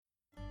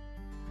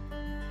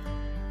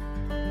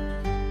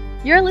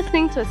You're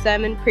listening to a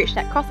sermon preached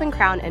at Cross and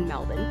Crown in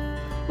Melbourne.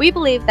 We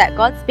believe that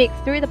God speaks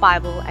through the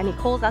Bible and He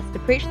calls us to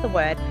preach the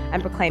Word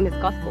and proclaim His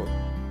gospel.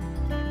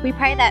 We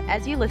pray that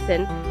as you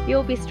listen, you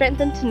will be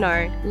strengthened to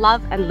know,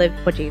 love and live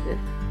for Jesus.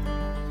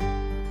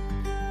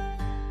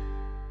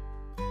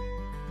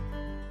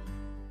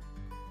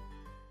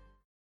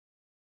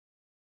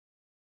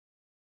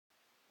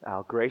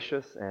 Our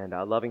gracious and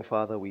our loving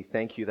Father, we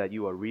thank you that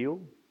you are real,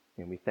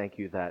 and we thank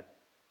you that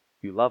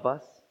you love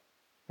us,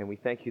 and we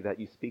thank you that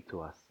you speak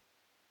to us.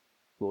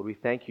 Lord, we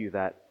thank you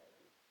that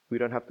we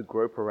don't have to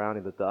grope around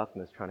in the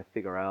darkness trying to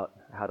figure out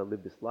how to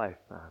live this life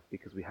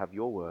because we have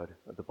your word,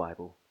 the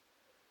Bible.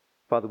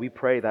 Father, we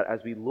pray that as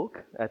we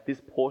look at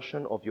this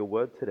portion of your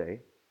word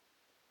today,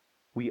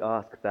 we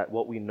ask that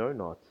what we know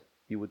not,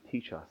 you would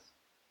teach us.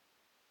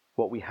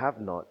 What we have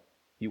not,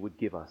 you would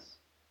give us.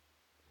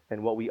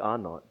 And what we are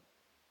not,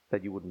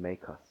 that you would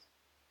make us.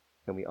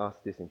 And we ask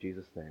this in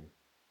Jesus' name.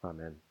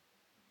 Amen.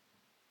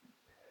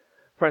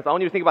 Friends, I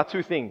want you to think about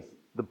two things: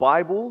 the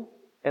Bible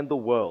and the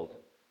world.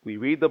 We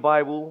read the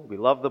Bible, we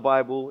love the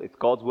Bible, it's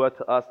God's word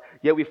to us,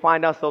 yet we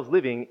find ourselves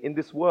living in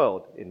this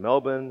world, in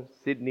Melbourne,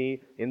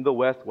 Sydney, in the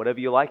West, whatever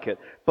you like it.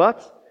 But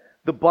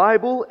the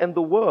Bible and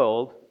the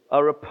world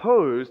are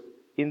opposed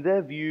in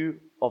their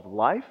view of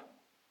life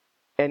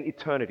and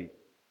eternity.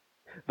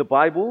 The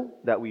Bible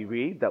that we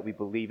read, that we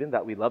believe in,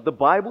 that we love, the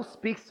Bible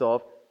speaks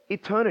of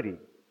eternity.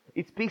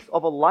 It speaks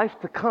of a life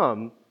to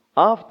come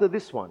after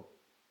this one.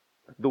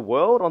 The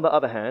world, on the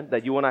other hand,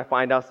 that you and I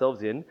find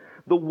ourselves in,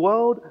 the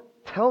world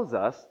tells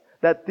us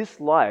that this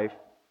life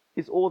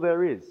is all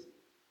there is.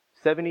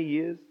 70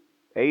 years,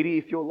 80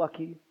 if you're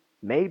lucky,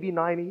 maybe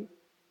 90.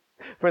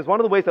 Friends, one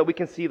of the ways that we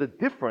can see the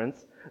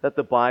difference that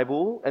the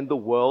Bible and the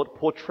world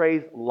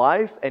portrays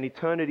life and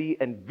eternity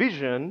and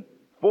vision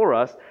for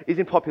us is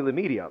in popular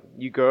media.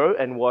 You go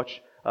and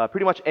watch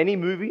pretty much any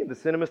movie in the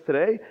cinemas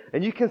today,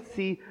 and you can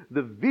see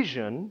the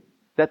vision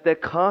that they're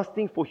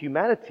casting for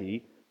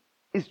humanity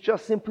is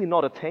just simply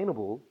not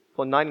attainable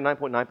for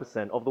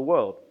 99.9% of the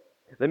world.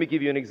 Let me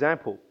give you an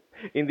example.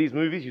 In these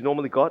movies, you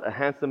normally got a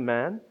handsome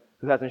man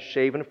who hasn't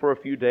shaven for a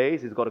few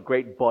days. He's got a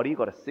great body,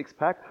 got a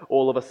six-pack.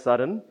 All of a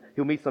sudden,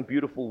 he'll meet some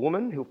beautiful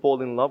woman. He'll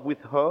fall in love with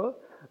her.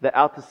 They're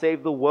out to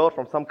save the world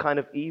from some kind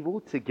of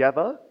evil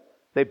together.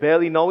 They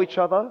barely know each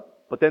other,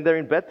 but then they're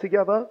in bed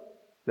together.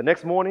 The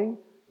next morning,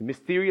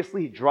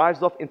 mysteriously, he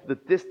drives off into the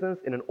distance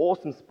in an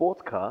awesome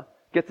sports car,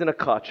 gets in a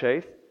car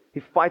chase.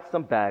 He fights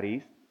some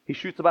baddies. He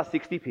shoots about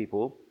 60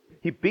 people.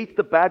 He beats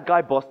the bad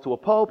guy boss to a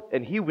pulp,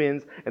 and he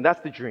wins, and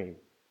that's the dream.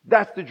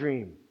 That's the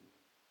dream.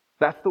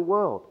 That's the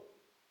world.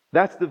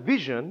 That's the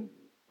vision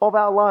of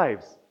our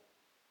lives.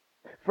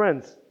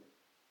 Friends,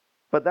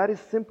 but that is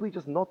simply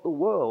just not the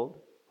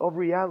world of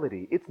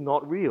reality. It's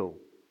not real.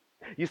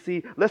 You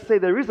see, let's say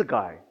there is a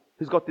guy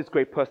who's got this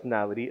great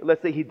personality.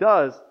 Let's say he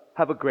does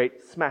have a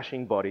great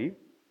smashing body.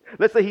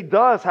 Let's say he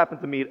does happen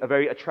to meet a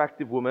very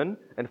attractive woman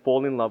and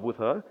fall in love with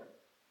her.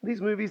 These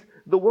movies,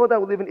 the world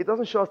that we live in, it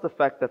doesn't show us the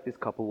fact that this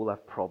couple will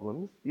have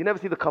problems. You never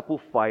see the couple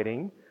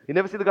fighting. You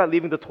never see the guy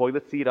leaving the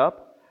toilet seat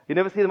up. You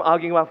never see them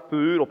arguing about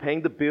food or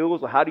paying the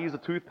bills or how to use the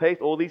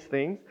toothpaste, all these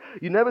things.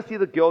 You never see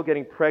the girl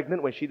getting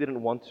pregnant when she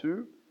didn't want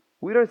to.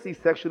 We don't see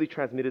sexually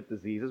transmitted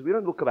diseases. We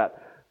don't look about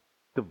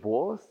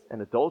divorce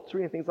and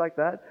adultery and things like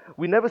that.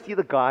 We never see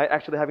the guy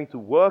actually having to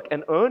work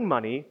and earn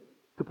money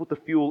to put the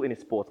fuel in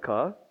his sports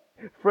car.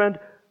 Friend,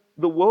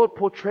 the world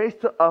portrays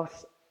to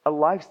us a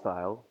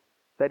lifestyle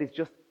that is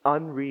just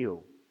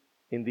unreal.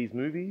 In these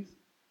movies,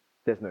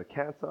 there's no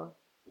cancer.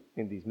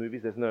 In these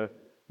movies, there's no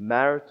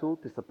marital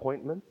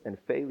disappointments and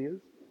failures.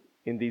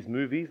 In these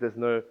movies, there's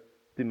no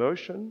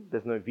demotion.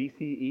 There's no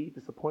VCE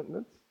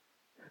disappointments.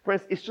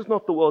 Friends, it's just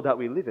not the world that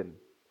we live in.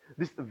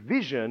 This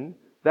vision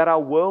that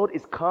our world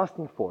is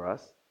casting for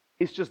us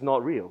is just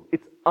not real.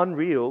 It's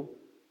unreal,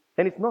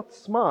 and it's not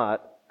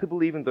smart to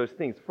believe in those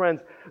things. Friends,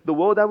 the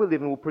world that we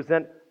live in will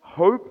present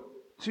hope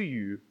to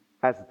you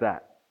as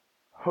that.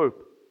 Hope,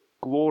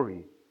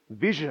 glory,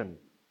 vision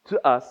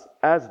to us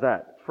as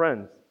that.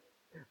 Friends,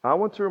 I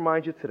want to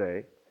remind you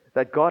today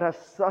that God has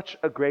such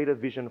a greater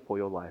vision for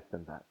your life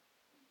than that.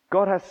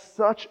 God has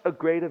such a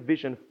greater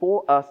vision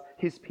for us,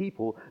 His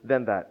people,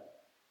 than that.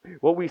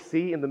 What we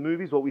see in the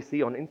movies, what we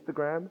see on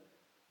Instagram,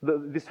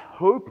 this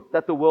hope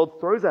that the world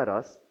throws at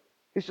us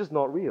is just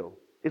not real.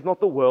 It's not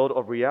the world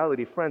of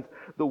reality. Friends,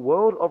 the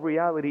world of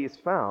reality is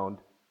found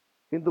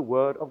in the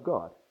Word of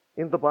God,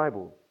 in the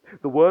Bible.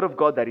 The Word of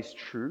God that is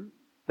true,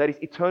 that is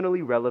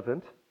eternally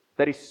relevant,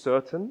 that is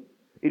certain.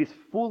 It is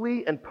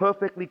fully and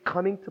perfectly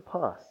coming to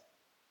pass.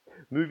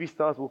 Movie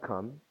stars will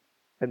come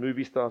and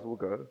movie stars will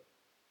go.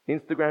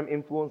 Instagram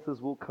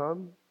influencers will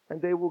come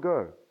and they will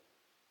go.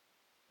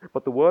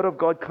 But the Word of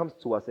God comes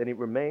to us and it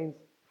remains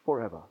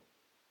forever.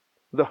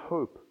 The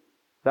hope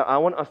that I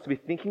want us to be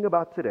thinking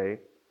about today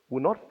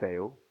will not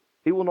fail.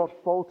 It will not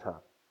falter.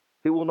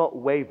 It will not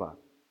waver.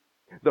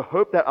 The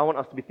hope that I want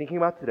us to be thinking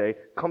about today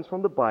comes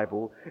from the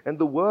Bible, and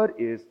the word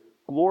is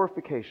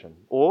glorification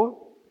or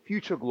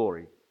future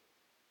glory.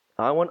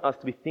 I want us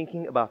to be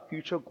thinking about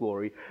future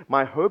glory.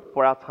 My hope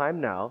for our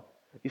time now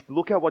is to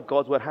look at what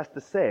God's word has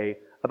to say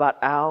about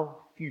our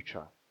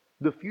future,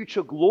 the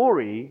future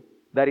glory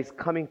that is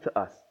coming to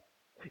us.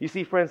 You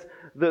see, friends,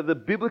 the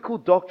biblical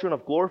doctrine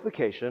of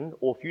glorification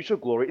or future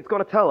glory, it's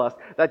going to tell us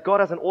that God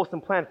has an awesome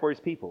plan for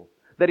his people,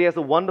 that he has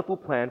a wonderful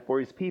plan for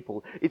his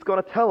people. It's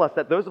going to tell us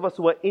that those of us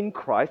who are in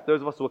Christ,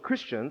 those of us who are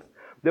Christians,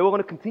 that we're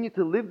going to continue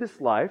to live this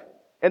life,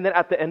 and then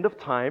at the end of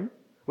time,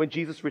 when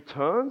Jesus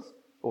returns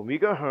or we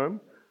go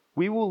home,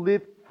 we will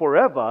live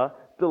forever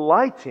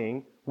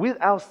delighting with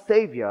our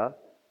Savior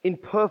in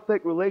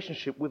perfect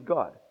relationship with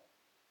God.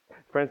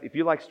 Friends, if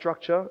you like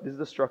structure, this is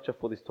the structure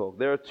for this talk.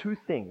 There are two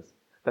things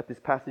that this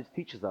passage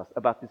teaches us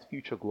about this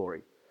future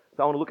glory.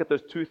 So I want to look at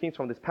those two things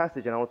from this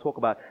passage, and I want to talk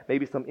about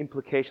maybe some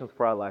implications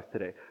for our lives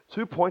today.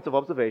 2 points of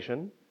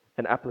observation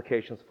and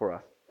applications for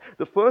us.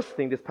 The first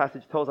thing this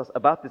passage tells us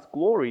about this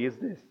glory is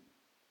this: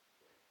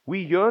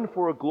 we yearn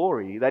for a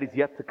glory that is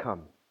yet to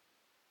come.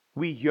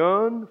 We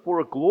yearn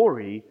for a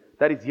glory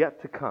that is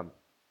yet to come.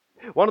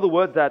 One of the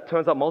words that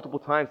turns up multiple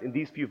times in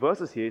these few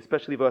verses here,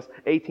 especially verse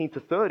 18 to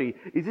 30,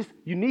 is this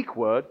unique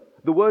word.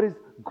 The word is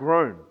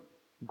groan.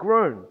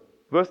 Groan.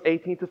 Verse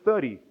 18 to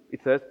 30,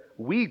 it says,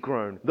 we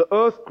groan, the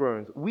earth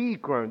groans, we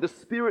groan, the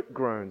Spirit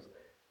groans.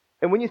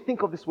 And when you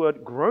think of this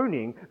word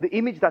groaning, the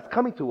image that's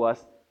coming to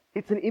us,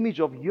 it's an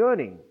image of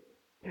yearning.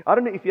 I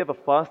don't know if you ever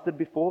fasted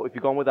before, if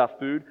you've gone without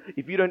food.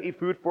 If you don't eat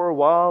food for a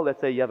while, let's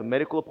say you have a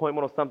medical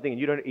appointment or something and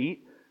you don't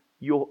eat,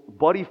 your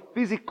body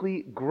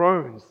physically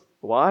groans.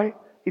 Why?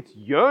 It's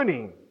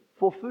yearning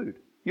for food.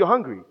 You're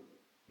hungry.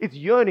 It's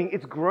yearning,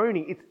 it's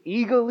groaning, it's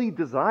eagerly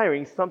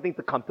desiring something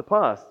to come to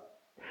pass.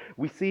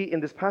 We see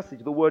in this passage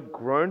the word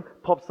groan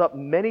pops up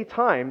many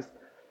times,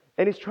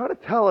 and it's trying to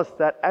tell us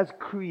that as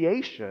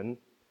creation,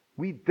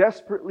 we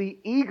desperately,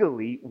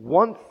 eagerly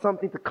want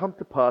something to come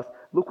to pass.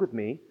 Look with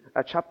me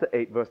at chapter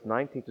 8, verse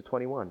 19 to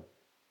 21.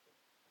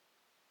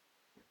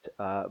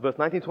 Verse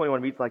 19 to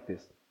 21 reads like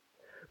this: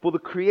 For the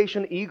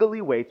creation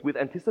eagerly waits with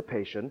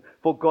anticipation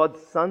for God's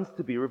sons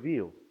to be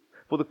revealed.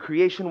 For the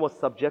creation was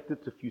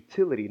subjected to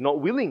futility,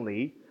 not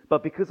willingly,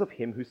 but because of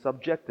him who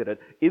subjected it,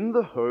 in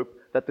the hope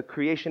that the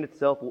creation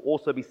itself will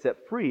also be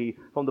set free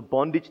from the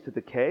bondage to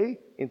decay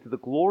into the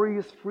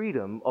glorious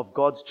freedom of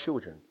God's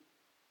children.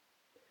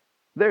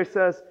 There it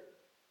says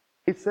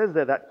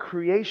there that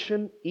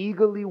creation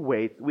eagerly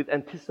waits with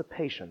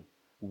anticipation.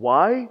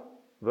 Why?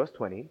 Verse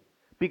 20,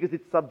 because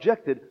it's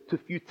subjected to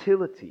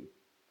futility.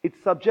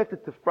 It's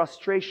subjected to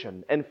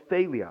frustration and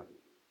failure.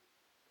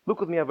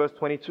 Look with me at verse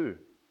 22.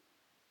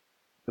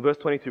 Verse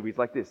 22 reads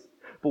like this: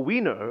 For we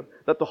know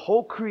that the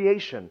whole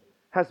creation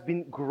has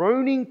been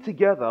groaning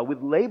together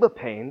with labor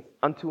pains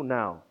until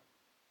now.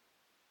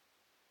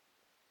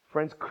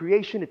 Friends,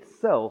 creation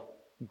itself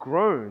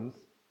groans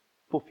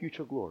for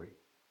future glory.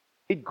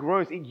 It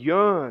groans, it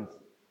yearns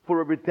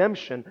for a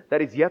redemption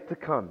that is yet to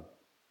come.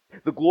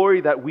 The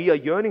glory that we are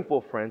yearning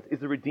for, friends, is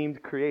the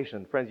redeemed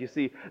creation. Friends, you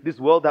see, this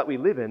world that we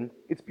live in,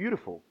 it's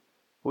beautiful.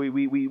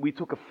 We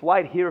took a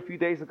flight here a few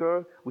days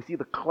ago. We see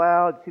the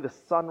clouds, see the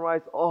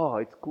sunrise. Oh,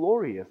 it's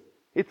glorious.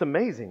 It's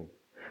amazing.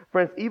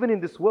 Friends, even in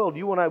this world,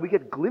 you and I, we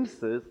get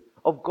glimpses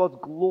of God's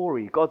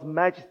glory, God's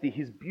majesty,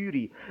 His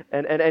beauty.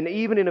 And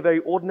even in a very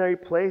ordinary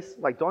place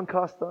like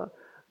Doncaster,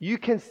 you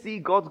can see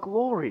God's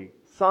glory.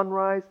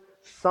 Sunrise,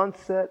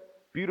 sunset,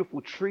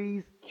 beautiful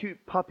trees, cute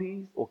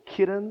puppies or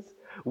kittens.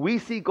 We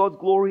see God's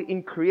glory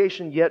in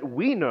creation, yet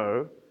we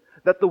know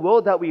that the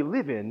world that we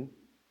live in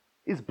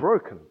is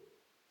broken.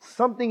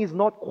 Something is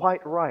not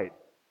quite right.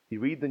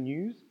 You read the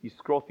news, you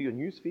scroll through your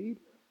news feed,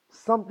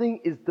 something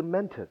is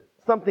demented,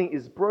 something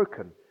is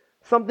broken,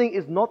 something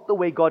is not the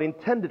way God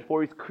intended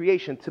for His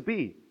creation to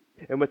be.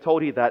 And we're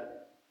told here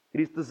that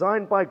it is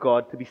designed by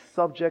God to be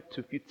subject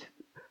to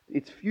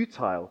it's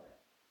futile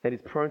and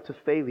is prone to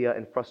failure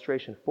and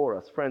frustration for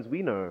us. Friends,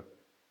 we know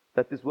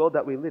that this world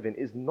that we live in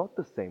is not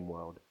the same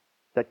world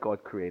that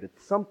God created.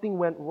 Something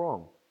went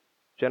wrong.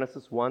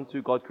 Genesis 1,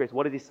 2, God creates.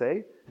 What does He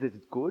say? He says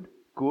it's good,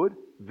 good,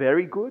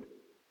 very good.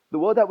 The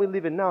world that we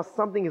live in now,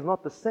 something is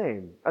not the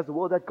same as the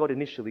world that God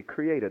initially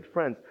created.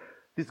 Friends,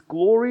 this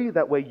glory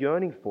that we're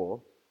yearning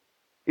for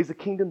is a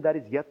kingdom that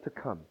is yet to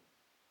come.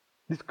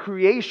 This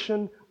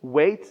creation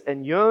waits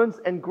and yearns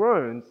and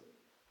groans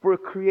for a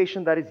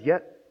creation that is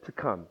yet to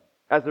come.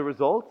 As a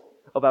result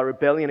of our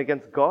rebellion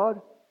against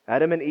God,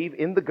 Adam and Eve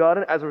in the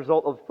garden, as a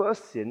result of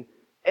first sin,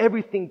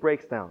 everything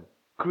breaks down.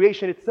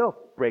 Creation itself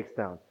breaks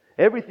down.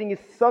 Everything is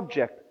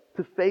subject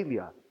to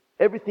failure.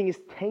 Everything is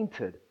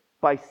tainted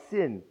by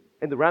sin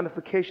and the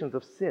ramifications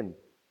of sin.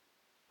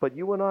 But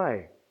you and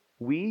I,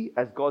 we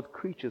as God's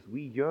creatures,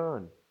 we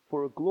yearn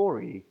for a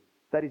glory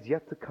that is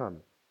yet to come.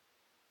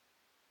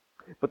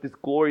 But this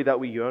glory that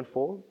we yearn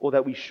for, or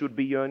that we should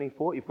be yearning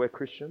for if we're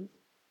Christians,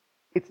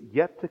 it's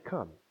yet to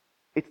come.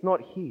 It's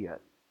not here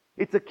yet.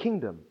 It's a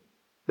kingdom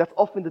that's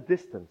off in the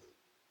distance.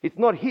 It's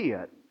not here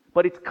yet,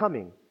 but it's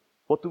coming.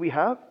 What do we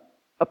have?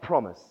 A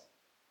promise.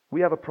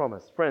 We have a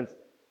promise. Friends,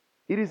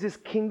 it is this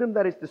kingdom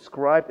that is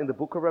described in the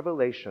book of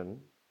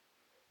Revelation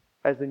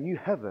as the new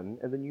heaven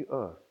and the new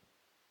earth.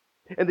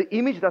 And the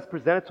image that's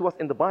presented to us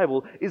in the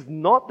Bible is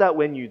not that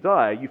when you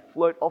die, you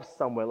float off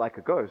somewhere like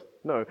a ghost.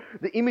 No,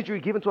 the imagery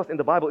given to us in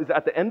the Bible is that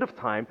at the end of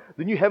time,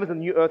 the new heavens and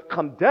the new earth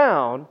come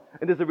down,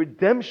 and there's a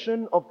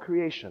redemption of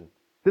creation.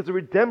 There's a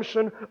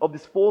redemption of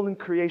this fallen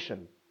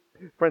creation.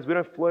 Friends, we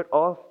don't float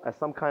off as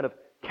some kind of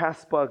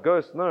Casper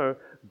ghost. No,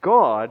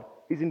 God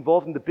is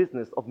involved in the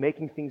business of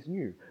making things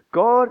new.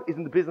 God is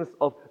in the business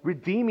of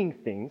redeeming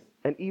things,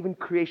 and even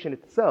creation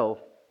itself,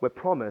 we're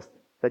promised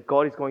that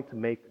God is going to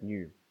make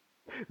new.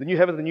 The new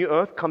heavens and the new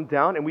earth come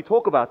down, and we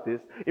talk about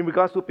this in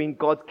regards to it being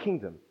God's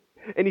kingdom.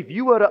 And if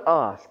you were to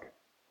ask,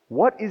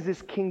 what is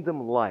this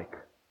kingdom like?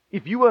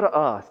 If you were to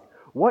ask,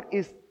 what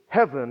is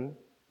heaven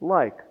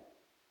like?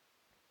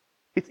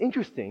 It's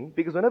interesting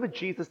because whenever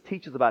Jesus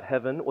teaches about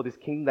heaven or this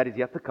kingdom that is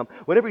yet to come,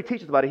 whenever he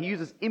teaches about it, he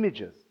uses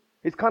images.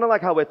 It's kind of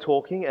like how we're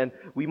talking and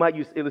we might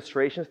use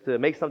illustrations to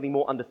make something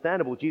more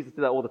understandable. Jesus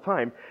did that all the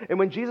time. And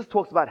when Jesus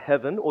talks about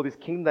heaven or this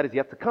kingdom that is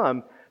yet to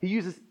come, he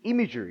uses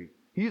imagery.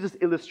 He uses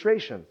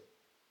illustrations.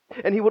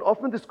 And he would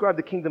often describe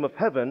the kingdom of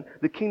heaven,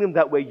 the kingdom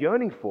that we're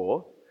yearning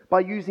for,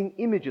 by using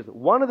images.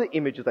 One of the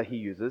images that he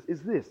uses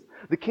is this.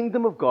 The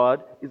kingdom of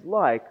God is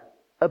like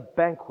a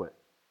banquet.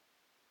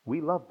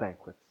 We love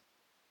banquets.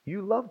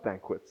 You love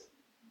banquets.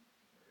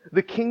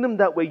 The kingdom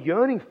that we're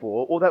yearning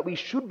for, or that we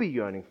should be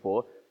yearning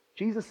for,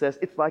 Jesus says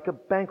it's like a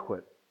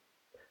banquet.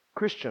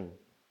 Christian,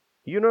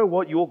 you know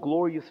what your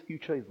glorious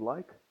future is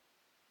like?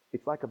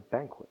 It's like a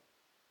banquet.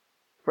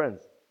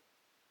 Friends,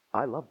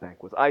 I love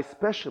banquets. I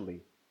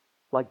especially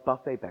like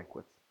buffet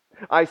banquets.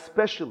 I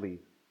especially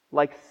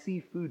like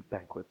seafood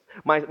banquets.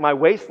 My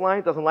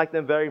waistline doesn't like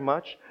them very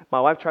much. My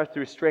wife tries to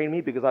restrain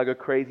me because I go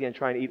crazy and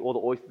try and eat all the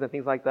oysters and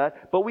things like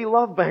that. But we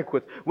love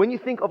banquets. When you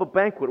think of a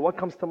banquet, what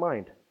comes to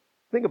mind?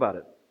 Think about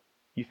it.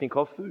 You think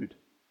of food.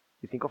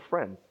 You think of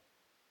friends.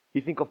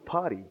 You think of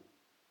party.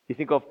 You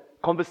think of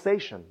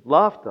conversation,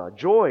 laughter,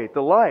 joy,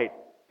 delight,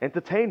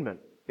 entertainment.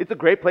 It's a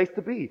great place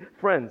to be.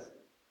 Friends,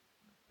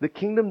 the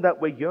kingdom that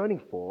we're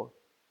yearning for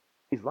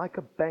is like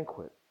a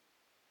banquet.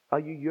 Are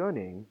you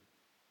yearning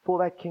for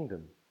that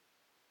kingdom?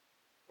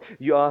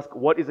 You ask,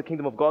 what is the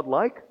kingdom of God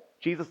like?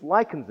 Jesus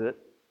likens it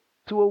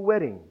to a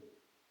wedding.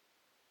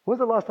 When's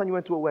the last time you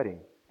went to a wedding?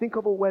 Think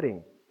of a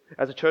wedding.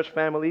 As a church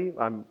family,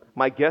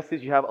 my guess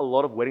is you have a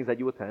lot of weddings that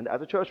you attend.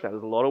 As a church family,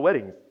 there's a lot of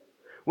weddings.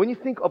 When you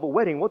think of a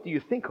wedding, what do you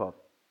think of?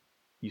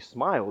 You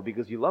smile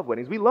because you love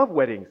weddings. We love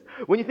weddings.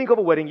 When you think of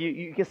a wedding,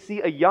 you can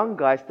see a young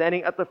guy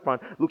standing at the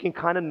front, looking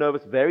kind of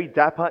nervous, very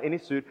dapper in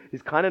his suit.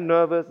 He's kind of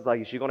nervous. It's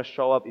like, is she going to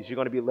show up? Is she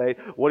going to be late?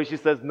 What if she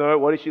says no?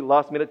 What if she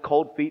last minute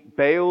cold feet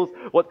bails?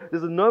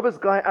 There's a nervous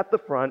guy at the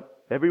front.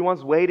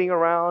 Everyone's waiting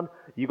around.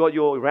 You got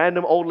your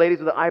random old ladies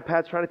with the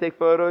iPads trying to take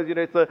photos. You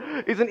know,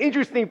 it's an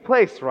interesting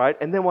place, right?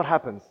 And then what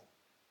happens?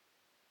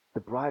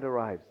 The bride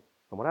arrives.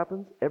 And what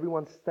happens?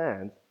 Everyone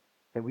stands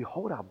and we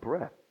hold our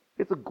breath.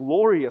 It's a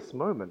glorious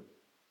moment.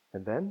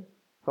 And then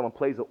someone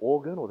plays an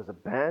organ or there's a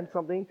band,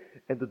 something,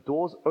 and the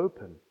doors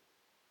open.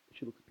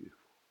 She looks beautiful.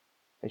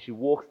 And she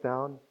walks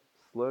down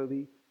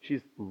slowly.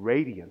 She's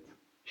radiant.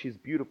 She's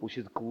beautiful.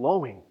 She's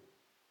glowing.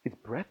 It's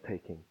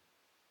breathtaking.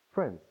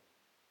 Friends,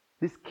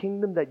 this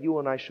kingdom that you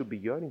and I should be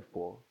yearning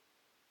for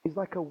is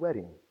like a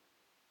wedding.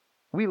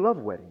 We love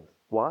weddings.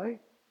 Why?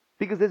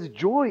 Because there's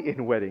joy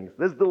in weddings.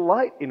 There's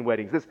delight in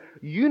weddings. There's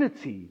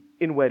unity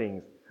in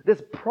weddings.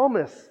 There's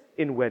promise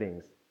in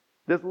weddings.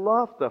 There's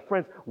laughter.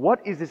 Friends,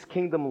 what is this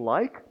kingdom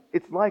like?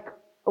 It's like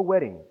a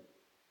wedding.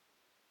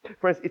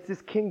 Friends, it's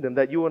this kingdom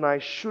that you and I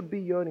should be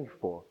yearning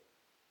for.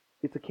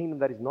 It's a kingdom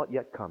that is not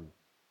yet come.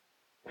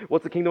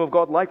 What's the kingdom of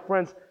God like,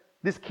 friends?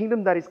 This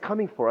kingdom that is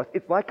coming for us,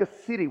 it's like a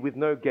city with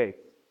no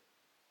gates.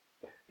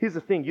 Here's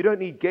the thing, you don't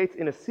need gates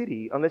in a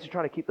city unless you're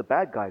trying to keep the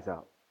bad guys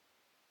out.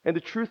 And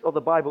the truth of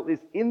the Bible is,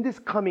 in this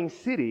coming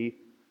city,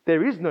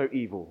 there is no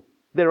evil.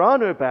 There are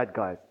no bad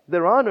guys.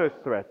 There are no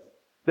threats.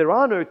 There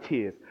are no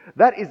tears.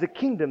 That is the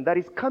kingdom that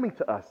is coming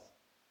to us.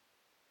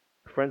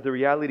 Friends, the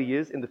reality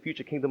is, in the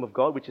future kingdom of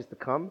God, which is to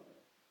come,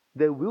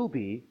 there will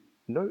be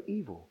no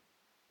evil.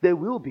 There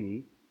will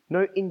be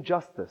no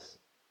injustice.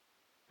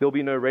 There will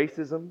be no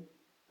racism.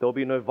 There will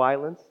be no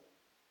violence.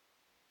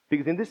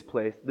 Because in this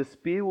place, the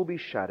spear will be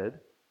shattered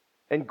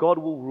and God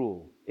will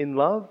rule in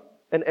love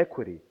and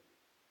equity.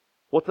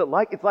 What's it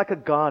like? It's like a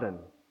garden,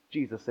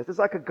 Jesus says. It's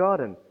like a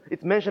garden.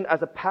 It's mentioned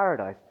as a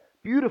paradise.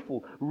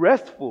 Beautiful,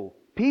 restful,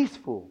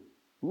 peaceful,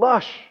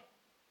 lush.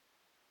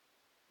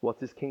 What's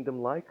this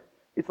kingdom like?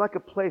 It's like a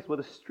place where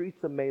the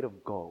streets are made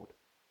of gold.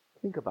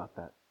 Think about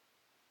that.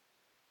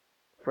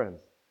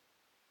 Friends,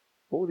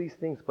 all these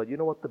things, but you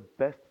know what the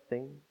best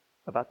thing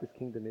about this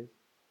kingdom is?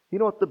 You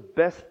know what the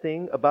best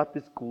thing about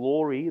this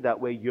glory that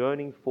we're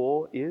yearning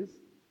for is?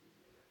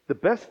 The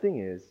best thing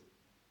is,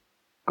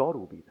 God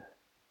will be there.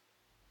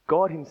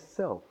 God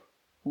Himself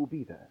will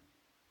be there.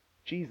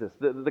 Jesus,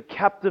 the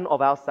captain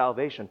of our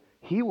salvation,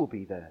 He will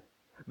be there.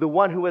 The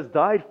one who has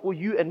died for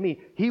you and me,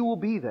 He will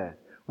be there.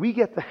 We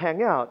get to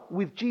hang out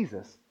with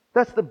Jesus.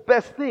 That's the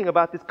best thing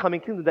about this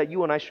coming kingdom that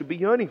you and I should be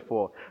yearning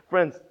for.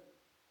 Friends,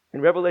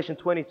 in Revelation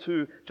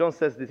 22, John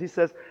says this. He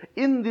says,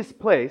 in this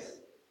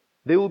place,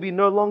 There will be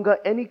no longer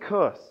any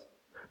curse.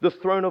 The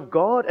throne of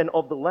God and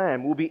of the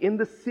Lamb will be in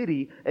the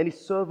city, and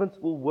his servants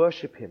will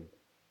worship him.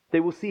 They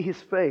will see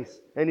his face,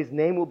 and his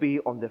name will be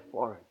on their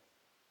foreheads.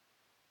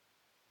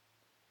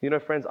 You know,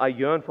 friends, I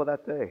yearn for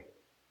that day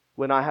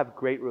when I have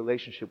great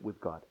relationship with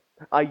God.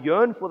 I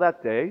yearn for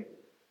that day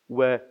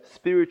where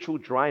spiritual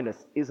dryness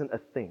isn't a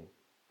thing.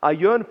 I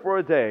yearn for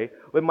a day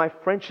when my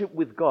friendship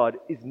with God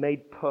is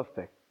made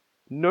perfect.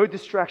 No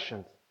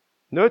distractions,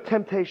 no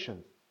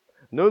temptations,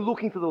 no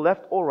looking to the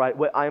left or right,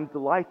 where I am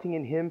delighting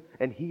in him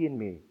and he in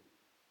me.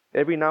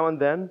 Every now and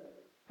then,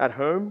 at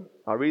home,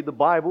 I'll read the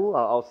Bible,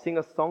 I'll sing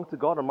a song to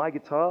God on my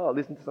guitar, I'll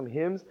listen to some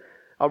hymns,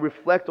 I'll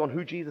reflect on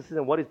who Jesus is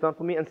and what he's done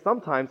for me, and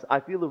sometimes I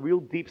feel a real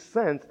deep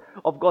sense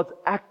of God's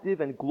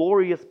active and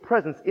glorious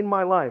presence in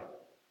my life.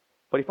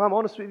 But if I'm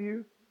honest with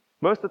you,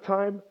 most of the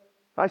time,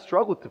 I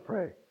struggle to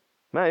pray.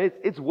 Man,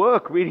 it's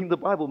work reading the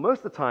Bible.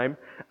 Most of the time,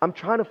 I'm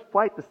trying to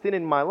fight the sin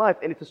in my life,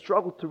 and it's a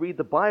struggle to read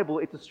the Bible.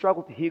 It's a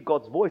struggle to hear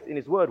God's voice in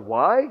his word.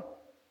 Why?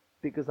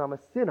 Because I'm a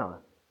sinner,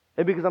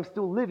 and because I'm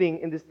still living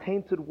in this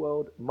tainted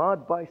world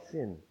marred by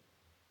sin.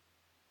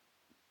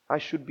 I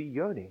should be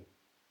yearning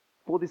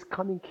for this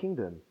coming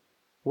kingdom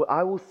where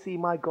I will see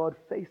my God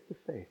face to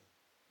face,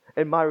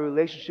 and my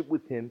relationship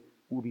with him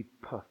will be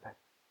perfect.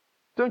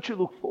 Don't you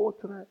look forward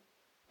to that?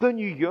 Don't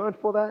you yearn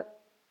for that?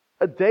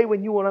 A day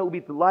when you and I will be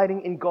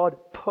delighting in God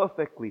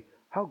perfectly.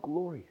 How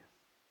glorious.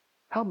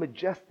 How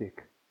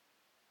majestic.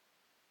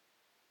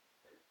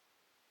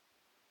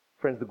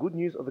 Friends, the good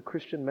news of the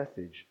Christian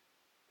message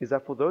is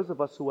that for those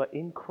of us who are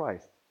in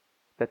Christ,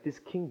 that this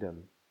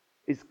kingdom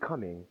is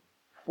coming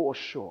for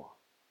sure.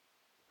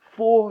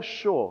 For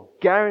sure.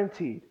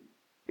 Guaranteed.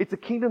 It's a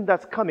kingdom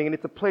that's coming, and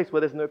it's a place where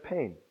there's no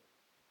pain.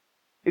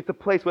 It's a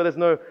place where there's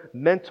no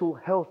mental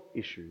health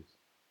issues.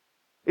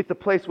 It's a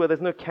place where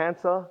there's no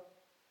cancer,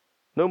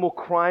 no more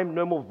crime,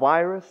 no more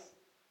virus.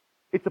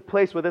 It's a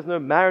place where there's no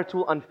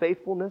marital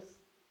unfaithfulness.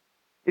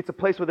 It's a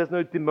place where there's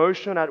no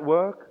demotion at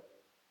work.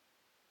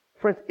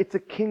 Friends, it's a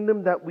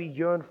kingdom that we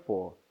yearn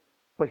for.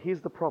 But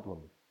here's the problem.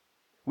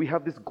 We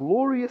have this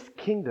glorious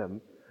kingdom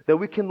that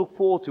we can look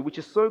forward to, which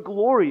is so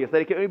glorious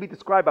that it can only be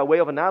described by way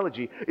of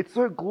analogy. It's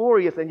so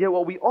glorious, and yet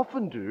what we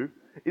often do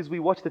is we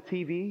watch the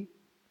TV,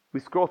 we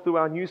scroll through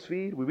our news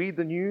feed, we read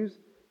the news,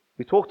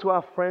 we talk to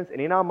our friends, and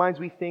in our minds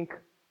we think,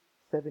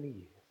 70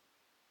 years.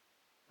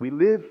 We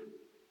live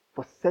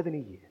for 70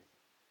 years.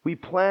 We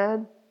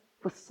plan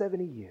for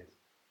 70 years.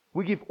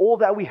 We give all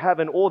that we have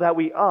and all that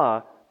we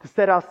are to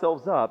set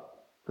ourselves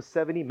up for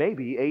 70,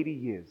 maybe 80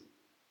 years.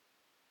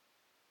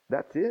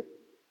 That's it?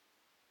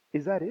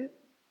 Is that it?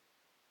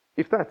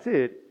 If that's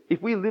it,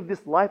 if we live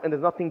this life and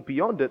there's nothing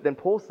beyond it, then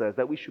Paul says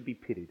that we should be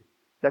pitied.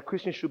 That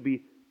Christians should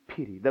be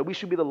pitied. That we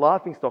should be the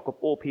laughingstock of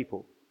all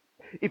people.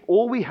 If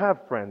all we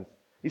have, friends,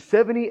 is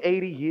 70,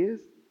 80 years,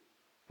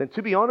 then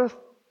to be honest,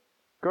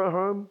 go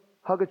home,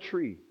 hug a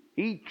tree,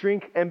 eat,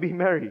 drink, and be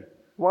merry.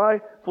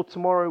 Why? For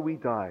tomorrow we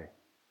die.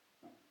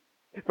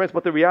 Friends,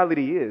 but the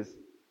reality is,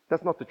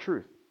 that's not the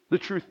truth. The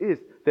truth is,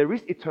 there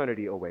is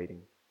eternity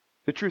awaiting.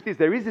 The truth is,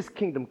 there is this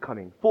kingdom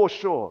coming, for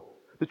sure.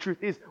 The truth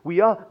is, we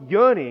are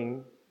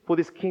yearning for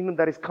this kingdom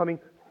that is coming,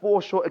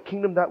 for sure, a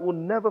kingdom that will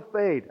never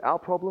fade. Our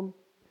problem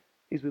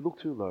is we look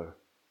too low.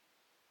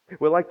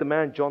 We're like the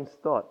man John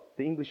Stott,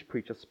 the English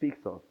preacher, speaks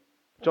of.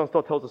 John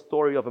Stott tells a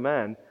story of a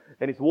man,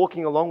 and he's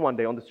walking along one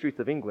day on the streets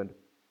of England.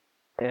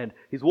 And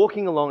he's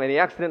walking along, and he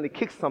accidentally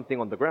kicks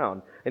something on the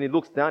ground. And he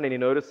looks down, and he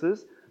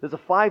notices there's a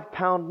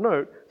 5-pound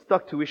note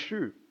stuck to his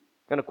shoe.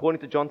 And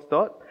according to John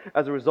Stott,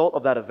 as a result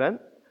of that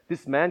event,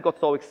 this man got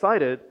so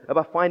excited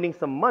about finding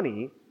some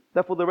money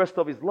that for the rest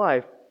of his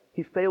life,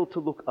 he failed to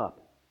look up.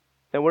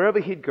 And wherever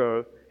he'd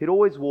go, he'd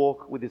always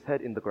walk with his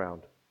head in the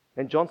ground.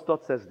 And John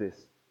Stott says this: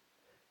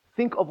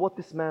 think of what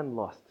this man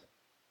lost.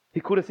 He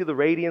couldn't see the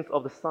radiance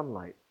of the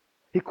sunlight.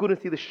 He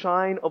couldn't see the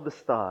shine of the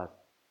stars.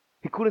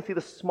 He couldn't see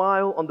the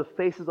smile on the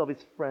faces of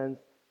his friends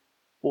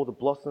or the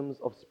blossoms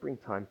of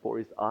springtime, for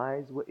his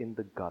eyes were in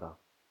the gutter.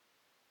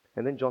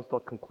 And then John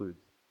Stott concludes,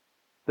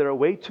 there are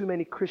way too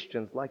many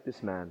Christians like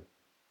this man.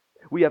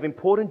 We have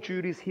important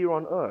duties here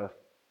on earth,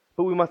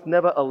 but we must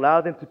never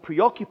allow them to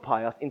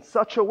preoccupy us in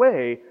such a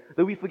way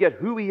that we forget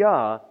who we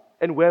are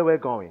and where we're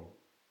going.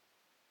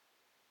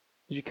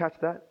 Did you catch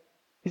that?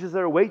 He says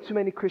there are way too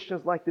many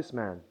Christians like this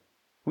man.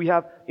 We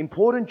have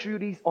important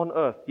duties on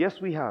earth.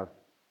 Yes, we have.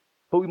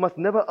 But we must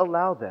never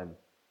allow them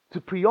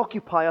to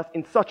preoccupy us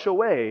in such a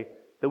way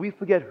that we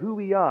forget who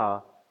we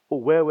are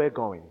or where we're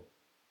going.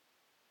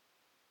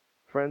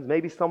 Friends,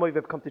 maybe some of you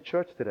have come to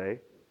church today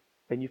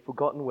and you've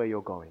forgotten where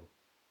you're going.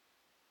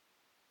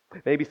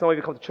 Maybe some of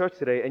you come to church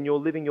today and you're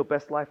living your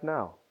best life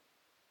now.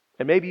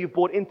 And maybe you've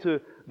bought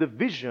into the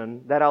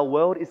vision that our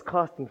world is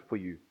casting for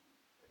you,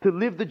 to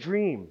live the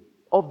dream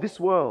of this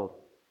world.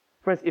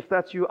 Friends, if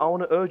that's you, I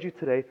want to urge you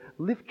today,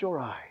 lift your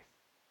eyes,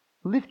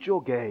 lift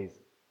your gaze,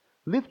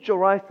 lift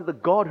your eyes to the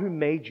God who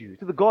made you,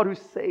 to the God who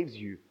saves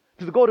you,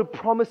 to the God who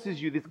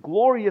promises you this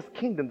glorious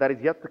kingdom that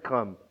is yet to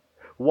come.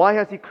 Why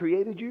has He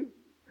created you?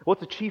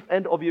 What's the chief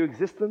end of your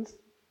existence?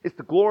 It's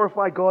to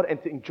glorify God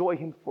and to enjoy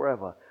Him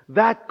forever.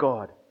 That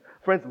God,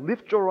 Friends,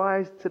 lift your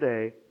eyes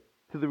today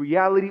to the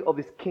reality of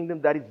this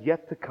kingdom that is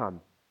yet to come.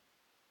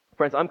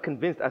 Friends, I'm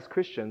convinced as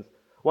Christians,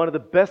 one of the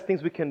best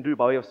things we can do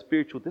by way of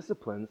spiritual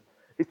disciplines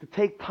is to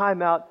take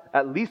time out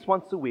at least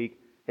once a week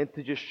and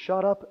to just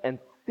shut up and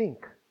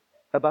think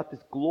about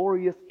this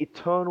glorious,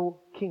 eternal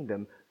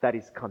kingdom that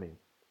is coming.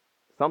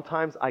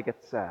 Sometimes I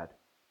get sad,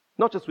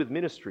 not just with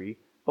ministry,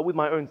 but with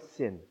my own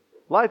sin.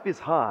 Life is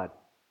hard.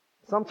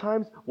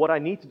 Sometimes what I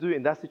need to do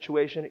in that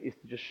situation is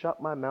to just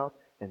shut my mouth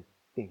and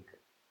think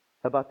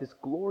about this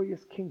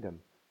glorious kingdom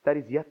that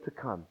is yet to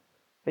come.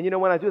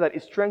 And when I do that,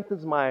 it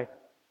strengthens my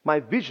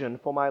vision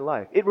for my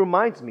life. It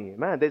reminds me,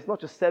 man, there's not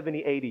just 70,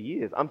 80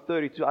 years. I'm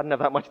 32. I don't have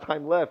that much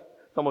time left.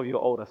 Some of you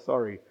are older,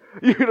 sorry.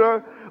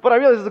 But I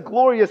realize there's a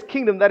glorious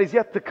kingdom that is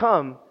yet to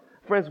come.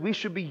 Friends, we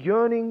should be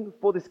yearning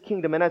for this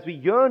kingdom. And as we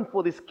yearn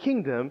for this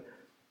kingdom,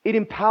 it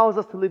empowers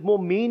us to live more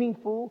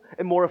meaningful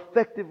and more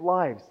effective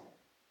lives.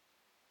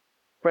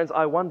 Friends,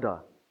 I wonder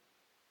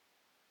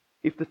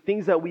if the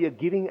things that we are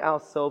giving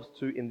ourselves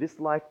to in this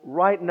life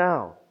right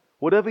now,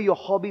 whatever your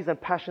hobbies and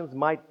passions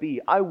might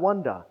be, I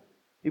wonder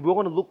if we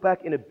want to look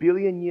back in 1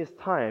 billion years'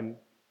 time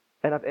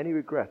and have any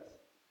regrets.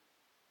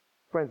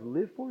 Friends,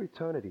 live for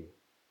eternity.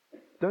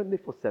 Don't live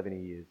for 70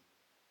 years.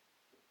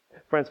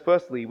 Friends,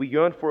 firstly, we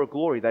yearn for a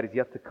glory that is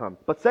yet to come.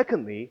 But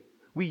secondly,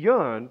 we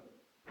yearn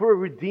for a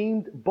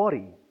redeemed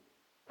body,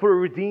 for a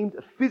redeemed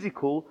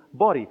physical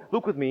body.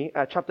 Look with me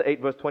at chapter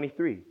 8, verse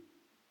 23.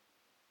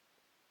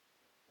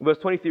 Verse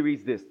 23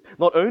 reads this: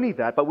 "Not only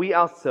that, but we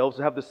ourselves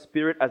who have the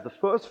Spirit as the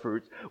first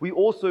fruits, we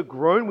also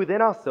groan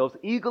within ourselves,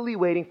 eagerly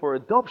waiting for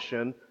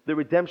adoption, the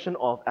redemption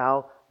of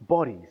our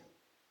bodies."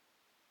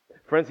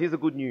 Friends, here's the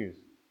good news.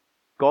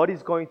 God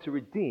is going to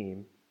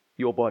redeem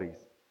your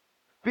bodies.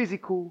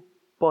 Physical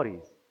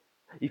bodies.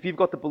 If you've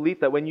got the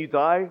belief that when you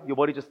die, your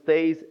body just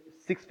stays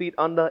 6 feet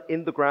under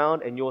in the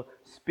ground and your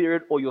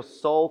spirit or your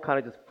soul kind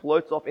of just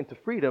floats off into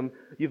freedom,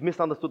 you've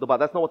misunderstood the Bible.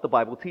 That's not what the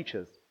Bible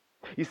teaches.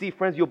 You see,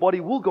 friends, your body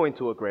will go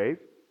into a grave,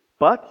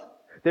 but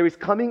there is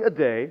coming a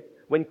day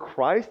when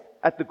Christ,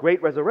 at the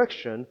great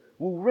resurrection,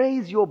 will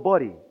raise your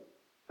body.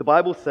 The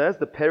Bible says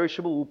the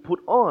perishable will put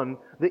on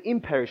the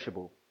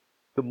imperishable.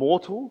 The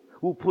mortal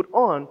will put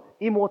on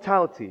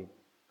immortality.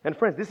 And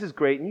friends, this is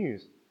great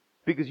news,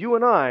 because you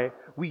and I,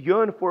 we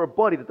yearn for a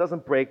body that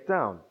doesn't break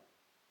down.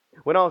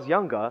 When I was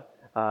younger,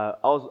 I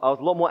was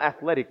a lot more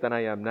athletic than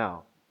I am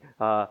now.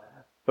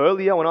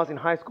 Earlier, when I was in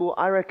high school,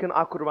 I reckon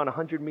I could run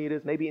 100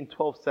 meters, maybe in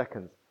 12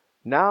 seconds.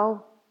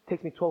 Now, it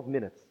takes me 12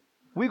 minutes.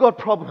 We got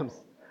problems.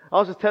 I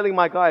was just telling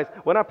my guys,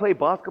 when I play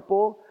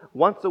basketball,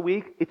 once a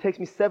week, it takes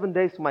me 7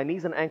 days for my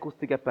knees and ankles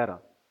to get better.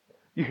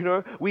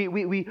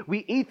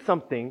 We eat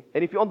something,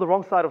 and if you're on the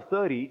wrong side of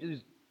 30,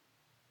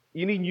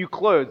 you need new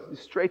clothes,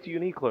 straight to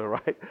Uniqlo,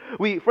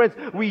 right? Friends,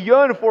 we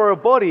yearn for a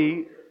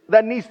body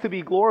that needs to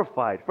be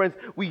glorified. Friends,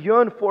 we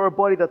yearn for a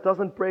body that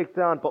doesn't break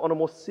down. But on a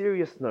more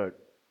serious note,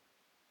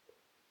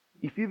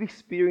 if you've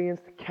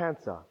experienced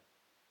cancer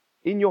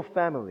in your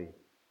family,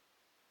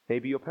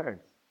 maybe your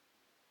parents,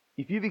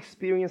 if you've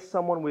experienced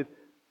someone with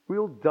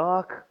real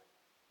dark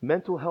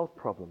mental health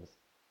problems,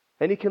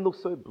 and it can look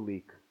so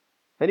bleak,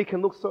 and it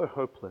can look so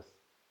hopeless,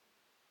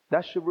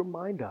 that should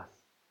remind us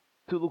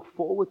to look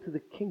forward to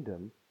the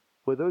kingdom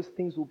where those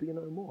things will be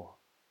no more.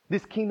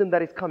 This kingdom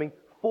that is coming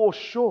for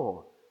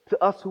sure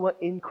to us who are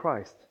in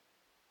Christ.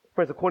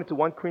 Friends, according to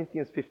 1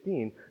 Corinthians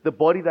 15, the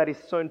body that is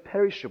sown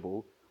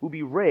perishable will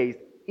be raised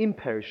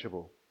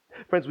imperishable.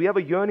 Friends, we have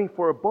a yearning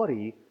for a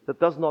body that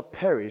does not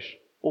perish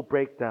or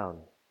break down.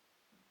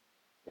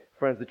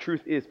 Friends, the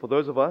truth is, for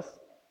those of us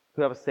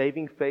who have a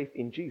saving faith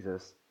in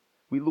Jesus,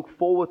 we look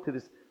forward to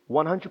this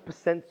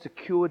 100%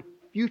 secured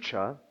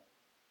future.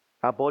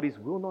 Our bodies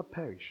will not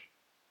perish.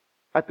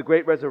 At the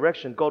great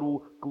resurrection, God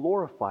will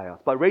glorify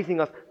us by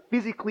raising us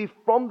physically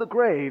from the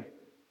grave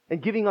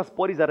and giving us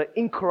bodies that are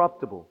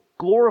incorruptible,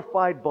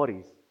 glorified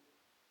bodies.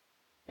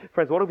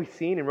 Friends, what have we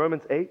seen in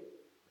Romans 8?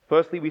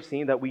 Firstly, we've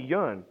seen that we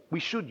yearn. We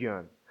should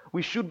yearn.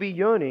 We should be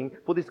yearning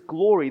for this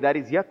glory that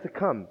is yet to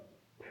come.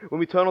 When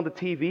we turn on the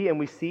TV and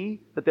we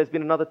see that there's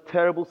been another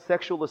terrible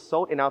sexual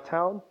assault in our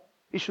town,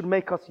 it should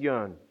make us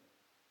yearn.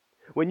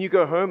 When you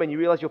go home and you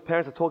realize your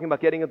parents are talking about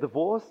getting a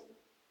divorce,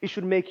 it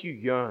should make you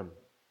yearn.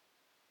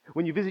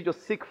 When you visit your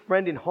sick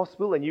friend in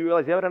hospital and you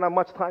realize they don't have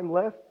much time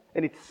left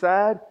and it's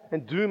sad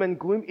and doom and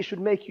gloom, it should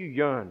make you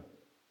yearn.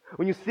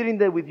 When you're sitting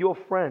there with your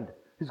friend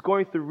who's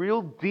going through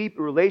real deep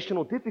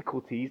relational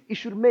difficulties, it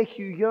should make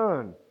you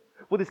yearn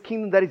for this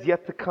kingdom that is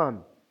yet to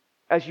come.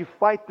 As you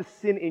fight the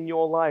sin in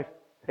your life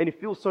and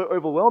it feels so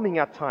overwhelming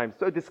at times,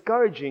 so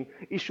discouraging,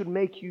 it should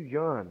make you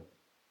yearn.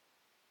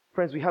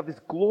 Friends, we have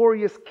this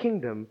glorious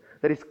kingdom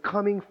that is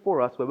coming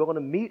for us where we're going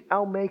to meet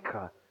our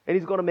Maker and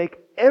He's going to make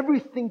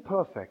everything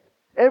perfect,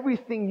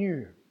 everything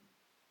new.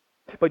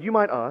 But you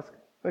might ask,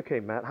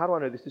 okay, Matt, how do I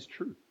know this is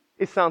true?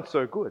 It sounds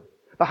so good.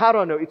 But how do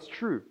I know it's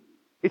true?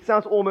 It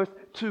sounds almost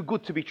too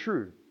good to be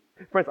true.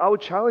 Friends, I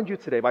would challenge you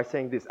today by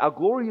saying this: our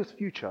glorious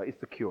future is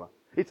secure.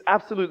 It's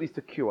absolutely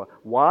secure.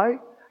 Why?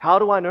 How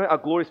do I know our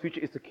glorious future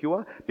is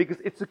secure? Because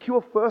it's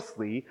secure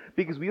firstly,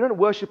 because we don't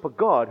worship a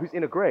God who's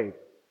in a grave.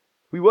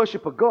 We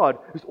worship a God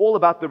who's all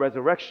about the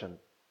resurrection.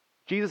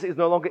 Jesus is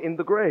no longer in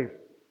the grave.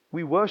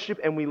 We worship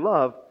and we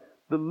love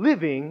the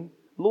living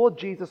Lord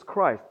Jesus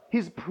Christ.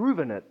 He's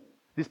proven it.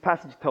 This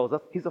passage tells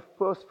us He's a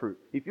first fruit.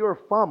 If you're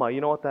a farmer, you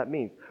know what that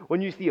means.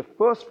 When you see a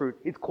first fruit,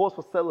 it's cause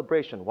for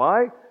celebration.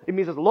 Why? It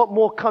means there's a lot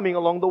more coming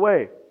along the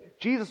way.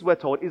 Jesus, we're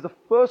told, is the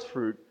first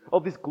fruit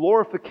of this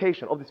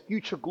glorification, of this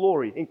future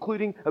glory,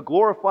 including a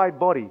glorified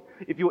body.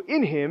 If you're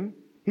in Him,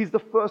 He's the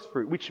first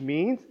fruit, which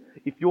means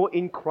if you're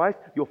in Christ,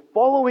 you're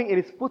following in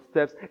His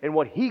footsteps, and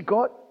what He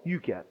got, you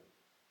get.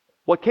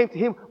 What came to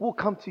Him will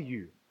come to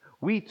you.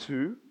 We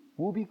too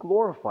will be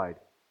glorified.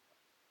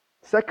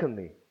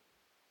 Secondly,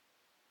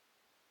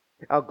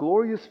 our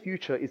glorious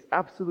future is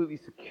absolutely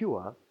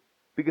secure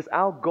because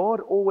our God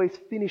always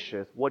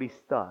finishes what He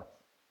starts.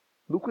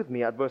 Look with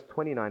me at verse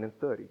 29 and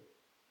 30.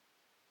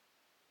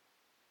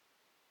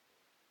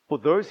 For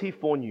those He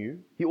foreknew,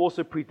 He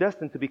also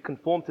predestined to be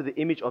conformed to the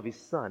image of His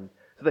Son,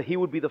 so that He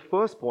would be the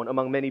firstborn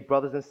among many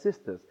brothers and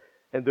sisters.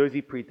 And those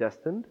He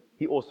predestined,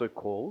 He also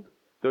called.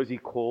 Those He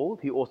called,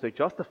 He also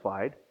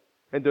justified.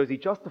 And those He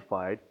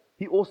justified,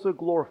 He also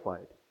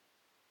glorified.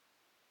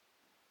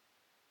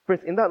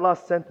 Friends, in that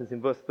last sentence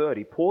in verse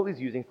 30, Paul is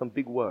using some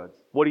big words.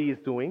 What he is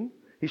doing,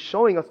 he's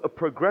showing us a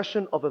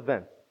progression of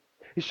events.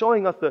 He's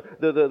showing us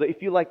the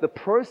if you like, the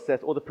process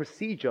or the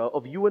procedure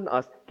of you and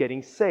us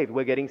getting saved.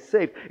 We're getting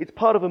saved. It's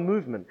part of a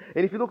movement.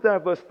 And if you look down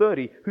at verse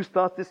 30, who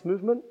starts this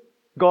movement?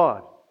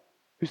 God.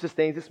 Who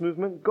sustains this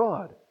movement?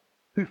 God.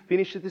 Who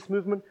finishes this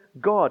movement?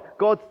 God.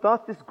 God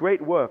starts this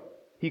great work.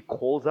 He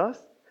calls us,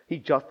 He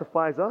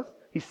justifies us,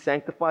 He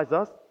sanctifies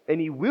us,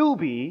 and He will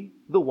be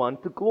the one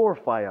to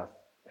glorify us.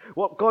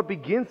 What God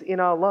begins in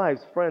our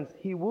lives, friends,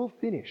 He will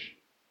finish.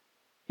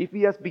 If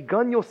He has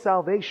begun your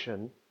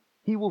salvation,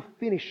 He will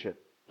finish it.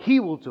 He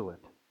will do it.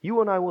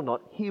 You and I will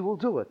not. He will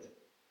do it.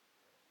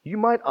 You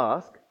might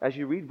ask, as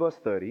you read verse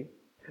 30,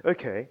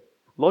 okay,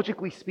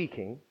 logically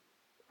speaking,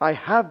 I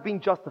have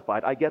been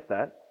justified. I get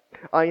that.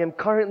 I am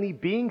currently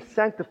being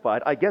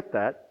sanctified. I get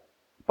that.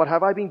 But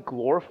have I been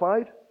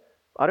glorified?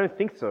 I don't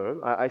think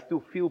so. I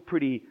still feel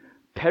pretty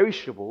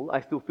perishable.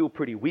 I still feel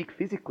pretty weak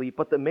physically.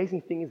 But the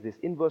amazing thing is this.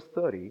 In verse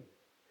 30,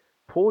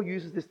 Paul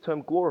uses this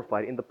term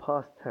glorified in the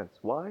past tense.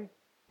 Why?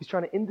 He's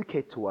trying to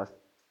indicate to us,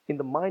 in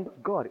the mind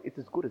of God, it's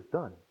as good as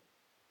done.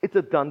 It's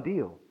a done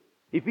deal.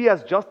 If He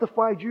has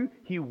justified you,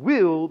 He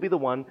will be the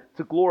one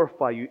to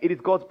glorify you. It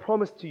is God's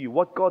promise to you.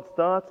 What God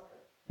starts,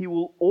 He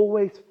will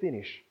always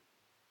finish.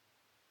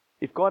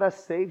 If God has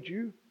saved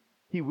you,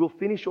 He will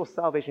finish your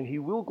salvation. He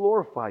will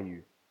glorify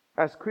you.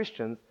 As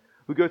Christians,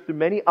 we go through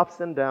many ups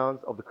and downs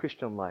of the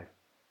Christian life.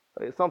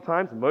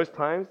 Sometimes, most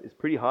times, it's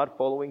pretty hard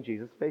following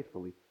Jesus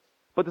faithfully.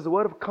 But there's a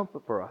word of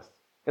comfort for us.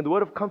 And the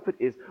word of comfort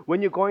is,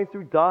 when you're going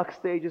through dark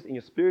stages in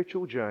your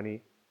spiritual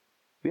journey,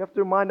 we have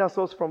to remind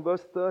ourselves from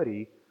verse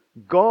 30,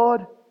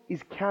 God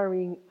is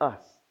carrying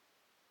us.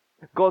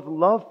 God's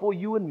love for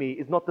you and me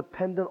is not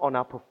dependent on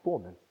our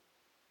performance.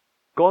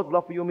 God's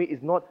love for you and me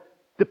is not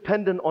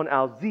dependent on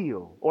our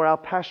zeal or our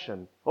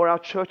passion or our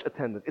church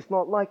attendance. It's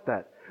not like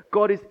that.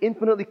 God is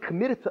infinitely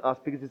committed to us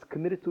because He's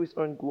committed to His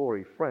own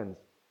glory. Friends,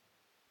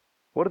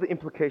 what are the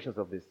implications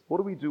of this? What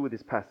do we do with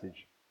this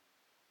passage?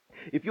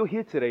 If you're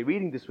here today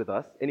reading this with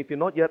us, and if you're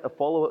not yet a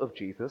follower of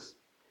Jesus,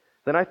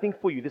 then I think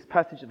for you this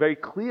passage very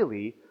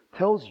clearly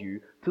tells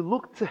you to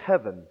look to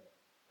heaven,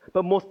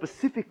 but more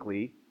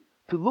specifically,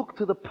 to look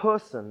to the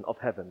person of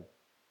heaven,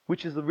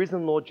 which is the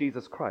risen Lord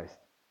Jesus Christ.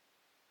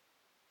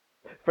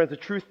 Friends, the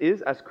truth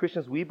is, as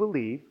Christians, we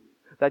believe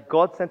that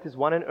God sent His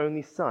one and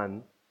only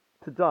Son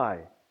to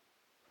die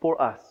for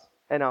us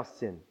and our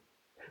sin.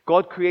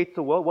 God creates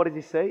the world. What does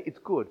He say? It's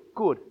good,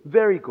 good,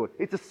 very good.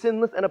 It's a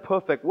sinless and a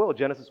perfect world.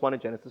 Genesis 1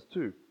 and Genesis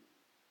 2.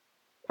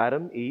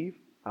 Adam, Eve,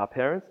 our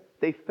parents,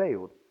 they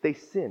failed. They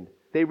sinned.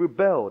 They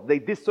rebelled. They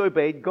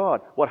disobeyed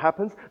God. What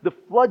happens? The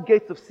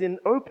floodgates of sin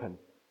open.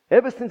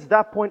 Ever since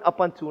that point up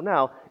until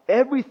now,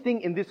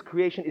 everything in this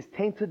creation is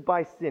tainted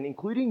by sin,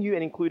 including you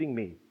and including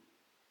me.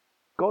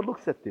 God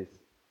looks at this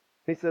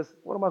and He says,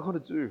 what am I going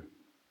to do?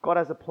 God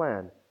has a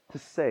plan to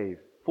save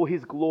for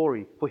His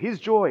glory, for His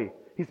joy.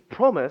 His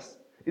promise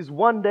is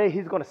one day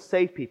He's going to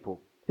save people.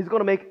 He's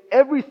going to make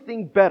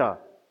everything better.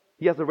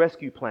 He has a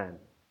rescue plan.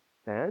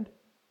 And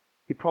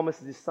He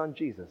promises His Son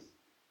Jesus.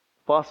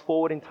 Fast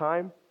forward in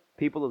time,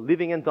 people are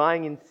living and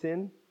dying in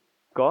sin.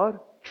 God,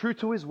 true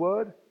to His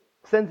word,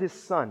 sends His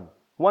Son,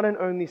 one and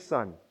only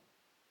Son.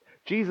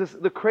 Jesus,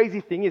 the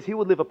crazy thing is He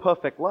would live a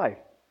perfect life.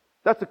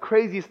 That's the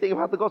craziest thing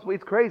about the gospel.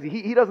 It's crazy.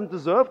 He doesn't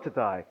deserve to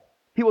die.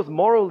 He was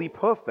morally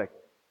perfect.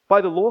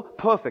 By the law,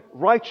 perfect,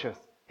 righteous.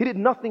 He did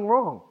nothing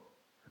wrong.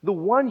 The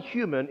one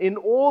human in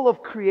all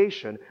of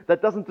creation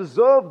that doesn't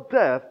deserve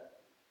death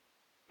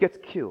gets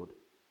killed,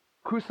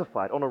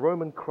 crucified on a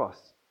Roman cross.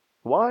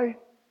 Why?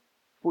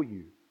 For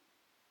you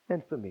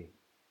and for me.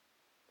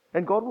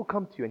 And God will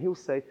come to you and He'll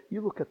say, you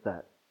look at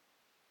that.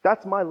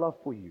 That's my love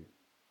for you.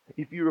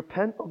 If you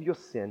repent of your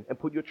sin and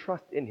put your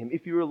trust in Him,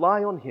 if you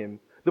rely on Him,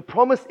 the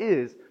promise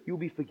is you'll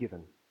be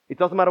forgiven. It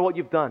doesn't matter what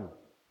you've done.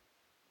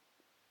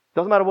 It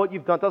doesn't matter what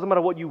you've done. It doesn't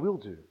matter what you will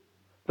do.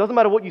 Doesn't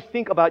matter what you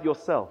think about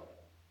yourself.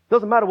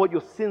 Doesn't matter what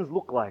your sins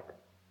look like.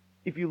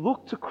 If you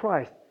look to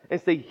Christ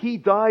and say, He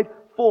died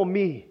for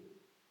me.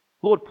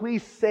 Lord,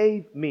 please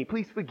save me.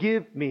 Please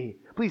forgive me.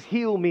 Please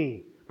heal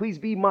me. Please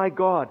be my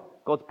God.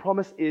 God's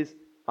promise is,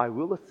 I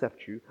will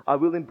accept you. I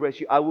will embrace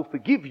you. I will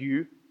forgive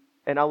you.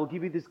 And I will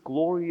give you this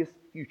glorious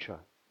future.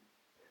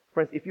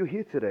 Friends, if you're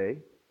here today,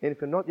 and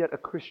if you're not yet a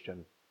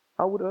Christian,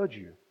 I would urge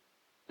you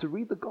to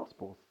read the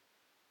Gospels.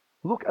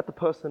 Look at the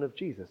person of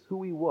Jesus,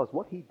 who He was,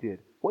 what He did,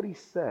 what He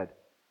said,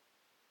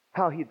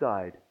 how He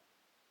died,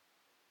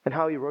 and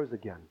how He rose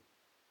again.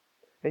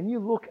 And you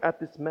look at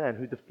this man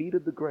who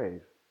defeated the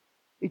grave.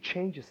 It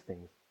changes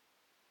things.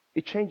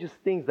 It changes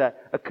things that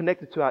are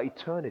connected to our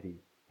eternity.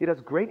 It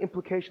has great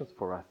implications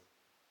for us.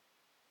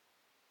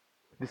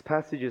 This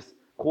passage is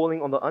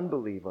calling on the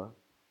unbeliever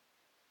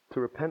to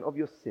repent of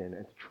your sin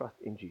and to trust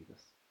in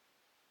Jesus.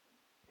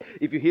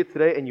 If you're here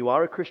today and you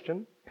are a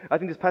Christian, I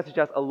think this passage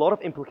has a lot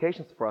of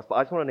implications for us, but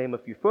I just want to name a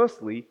few.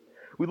 Firstly,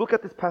 we look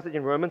at this passage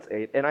in Romans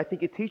 8, and I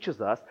think it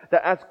teaches us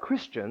that as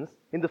Christians,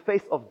 in the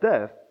face of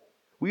death,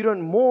 we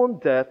don't mourn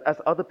death as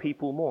other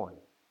people mourn.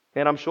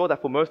 And I'm sure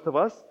that for most of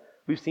us,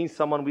 we've seen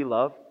someone we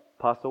love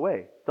pass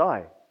away,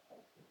 die.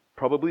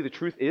 Probably the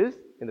truth is,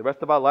 in the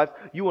rest of our lives,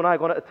 you and I are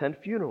going to attend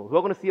funerals.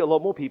 We're going to see a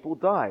lot more people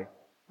die,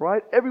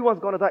 right? Everyone's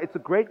going to die. It's a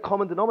great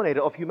common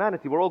denominator of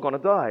humanity. We're all going to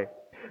die.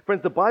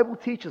 Friends, the Bible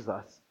teaches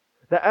us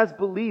that as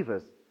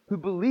believers who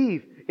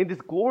believe in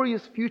this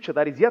glorious future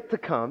that is yet to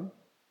come,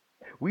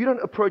 we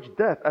don't approach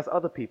death as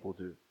other people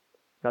do.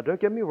 Now, don't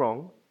get me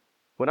wrong.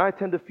 When I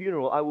attend a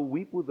funeral, I will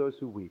weep with those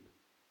who weep.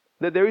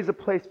 There is a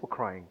place for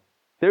crying.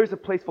 There is a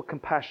place for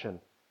compassion.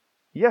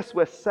 Yes,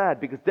 we're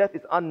sad because death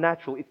is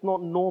unnatural. It's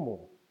not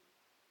normal.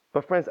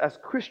 But friends, as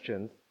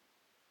Christians,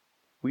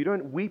 we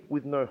don't weep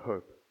with no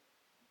hope.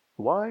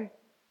 Why?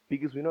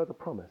 Because we know the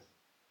promise.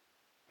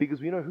 Because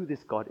we know who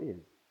this God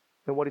is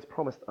and what He's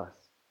promised us.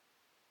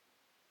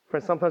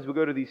 Friends, sometimes we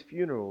go to these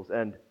funerals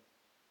and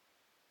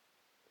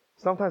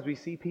sometimes we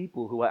see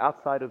people who are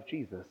outside of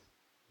Jesus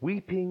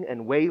weeping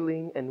and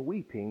wailing and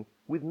weeping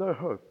with no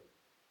hope.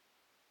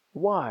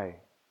 Why?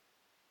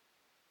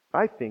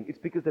 I think it's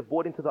because they've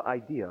bought into the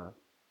idea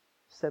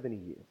 70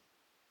 years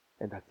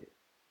and that's it.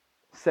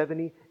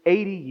 70,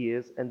 80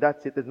 years and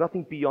that's it. There's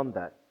nothing beyond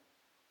that.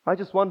 I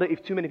just wonder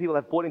if too many people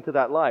have bought into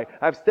that lie.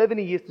 I have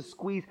 70 years to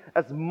squeeze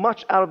as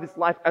much out of this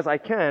life as I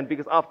can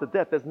because after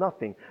death there's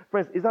nothing.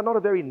 Friends, is that not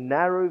a very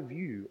narrow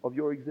view of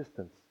your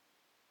existence?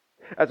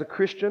 As a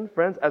Christian,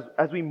 friends,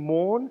 as we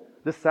mourn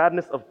the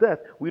sadness of death,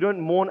 we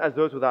don't mourn as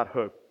those without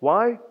hope.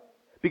 Why?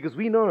 Because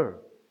we know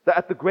that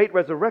at the great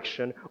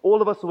resurrection,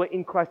 all of us who are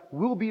in Christ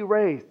will be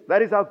raised.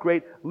 That is our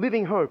great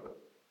living hope.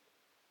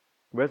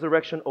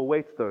 Resurrection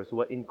awaits those who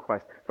are in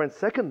Christ. Friends,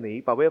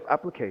 secondly, by way of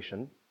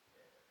application,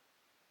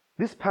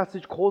 this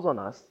passage calls on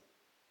us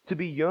to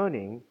be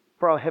yearning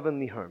for our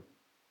heavenly home.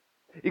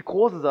 It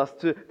causes us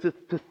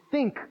to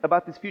think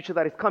about this future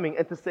that is coming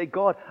and to say,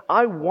 God,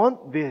 I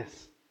want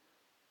this.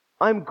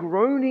 I'm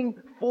groaning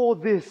for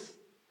this.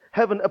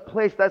 Heaven, a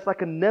place that's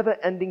like a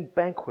never-ending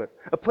banquet.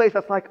 A place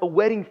that's like a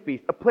wedding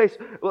feast. A place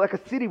like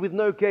a city with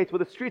no gates, where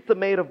the streets are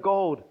made of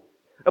gold.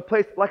 A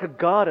place like a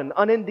garden,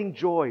 unending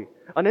joy,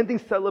 unending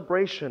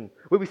celebration,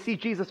 where we see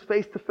Jesus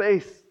face to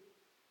face.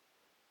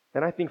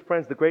 And I think,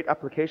 friends, the great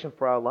application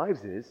for our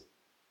lives is,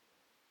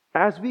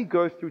 as we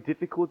go through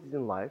difficulties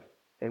in life,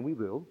 and we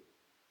will,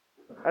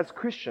 as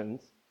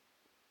Christians,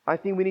 I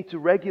think we need to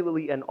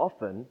regularly and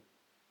often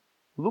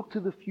look to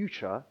the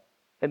future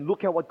and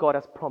look at what God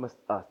has promised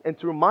us, and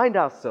to remind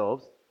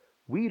ourselves,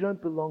 we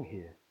don't belong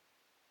here.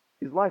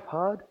 Is life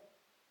hard?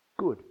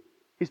 Good.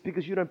 It's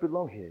because you don't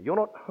belong here. You're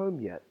not home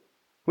yet.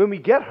 When we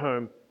get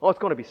home, it's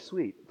going to be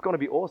sweet. It's going to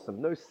be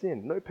awesome. No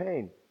sin, no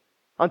pain.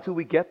 Until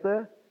we get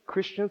there,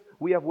 Christians,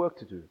 we have work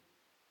to do.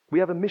 We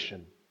have a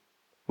mission.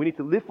 We need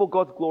to live for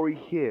God's glory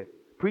here.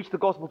 Preach the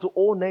gospel to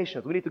all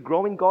nations. We need to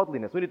grow in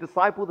godliness. We need to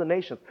disciple the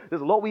nations.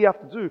 There's a lot we have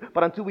to do,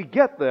 but until we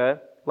get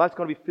there, life's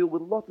going to be filled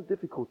with lots of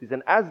difficulties.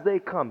 And as they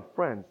come,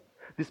 friends,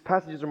 this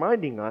passage is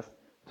reminding us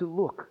to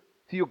look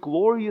to your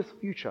glorious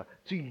future,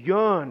 to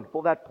yearn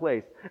for that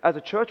place. As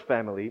a church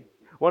family,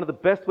 one of the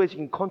best ways you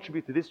can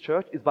contribute to this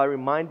church is by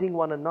reminding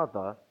one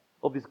another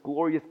of this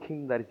glorious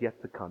kingdom that is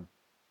yet to come.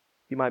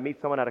 You might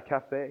meet someone at a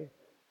cafe.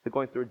 They're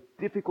going through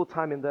a difficult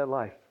time in their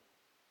life.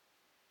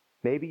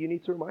 Maybe you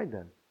need to remind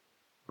them,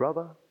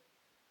 brother,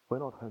 we're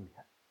not home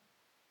yet.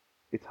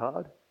 It's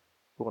hard.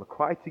 We're going to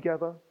cry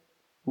together.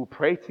 We'll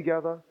pray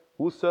together.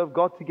 We'll serve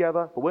God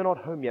together. But we're not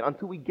home yet.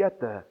 Until we get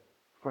there,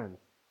 friends,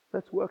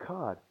 let's work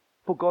hard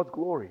for God's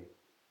glory.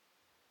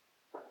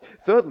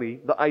 Thirdly,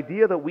 the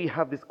idea that we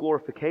have this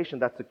glorification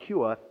that's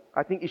secure,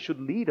 I think it should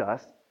lead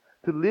us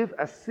to live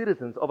as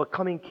citizens of a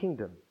coming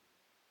kingdom.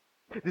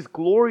 This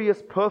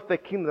glorious,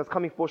 perfect kingdom that's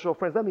coming for sure.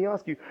 Friends, let me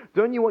ask you,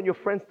 don't you want your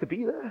friends to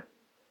be there?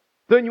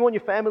 Don't you want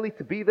your family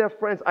to be there?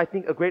 Friends, I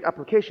think a great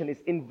application is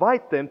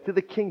invite them to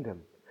the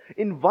kingdom.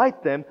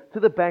 Invite them to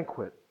the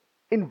banquet.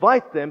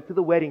 Invite them to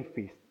the wedding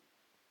feast.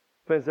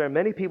 Friends, there are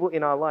many people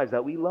in our lives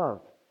that we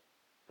love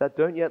that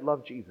don't yet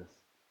love Jesus.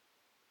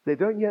 They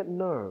don't yet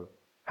know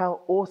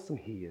how awesome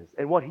He is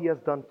and what He has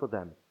done for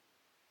them.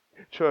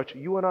 Church,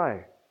 you and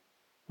I,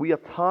 we are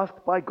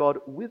tasked by God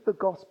with the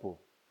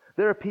gospel.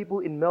 There are people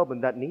in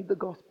Melbourne that need the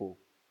gospel.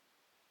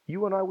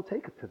 You and I will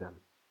take it to them.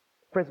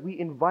 Friends, we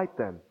invite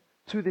them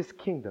to this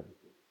kingdom.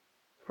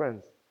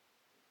 Friends,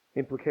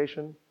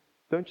 implication,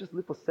 don't just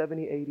live for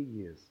 70, 80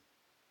 years.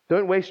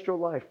 Don't waste your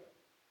life.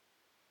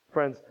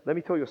 Friends, let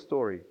me tell you a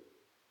story.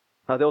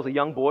 There was a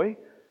young boy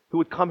who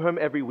would come home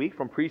every week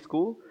from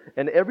preschool,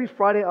 and every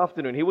Friday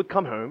afternoon he would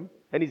come home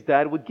and his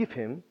dad would give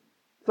him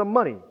some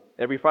money.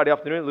 Every Friday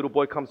afternoon, a little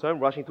boy comes home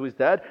rushing to his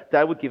dad.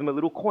 Dad would give him a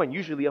little coin,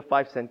 usually a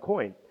 5-cent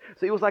coin.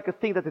 So it was like a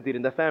thing that they did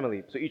in their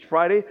family. So each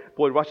Friday,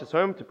 boy rushes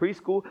home to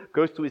preschool,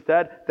 goes to his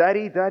dad,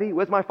 Daddy,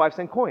 where's my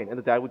 5-cent coin? And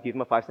the dad would give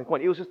him a 5-cent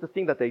coin. It was just a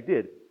thing that they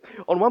did.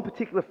 On one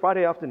particular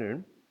Friday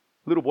afternoon,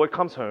 little boy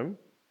comes home,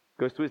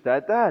 goes to his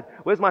dad, Dad,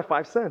 where's my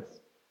 5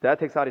 cents? Dad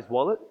takes out his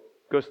wallet,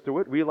 goes through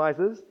it,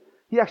 realizes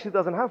he actually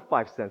doesn't have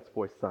 5 cents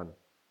for his son.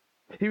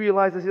 He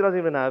realizes he doesn't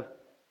even have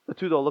a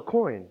 $2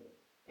 coin.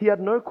 He had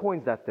no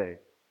coins that day.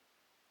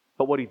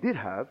 But what he did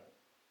have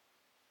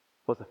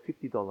was a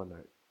 $50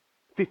 note.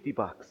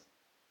 $50.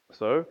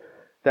 So,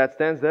 Dad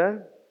stands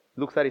there,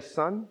 looks at his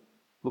son,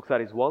 looks at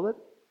his wallet,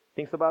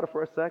 thinks about it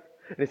for a sec,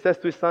 and he says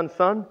to his son,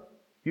 Son,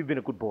 you've been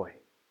a good boy.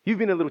 You've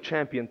been a little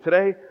champion.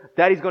 Today,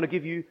 Daddy's going to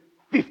give you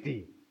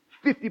 $50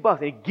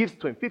 and he gives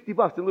to him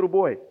 $50, the little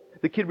boy.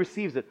 The kid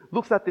receives it,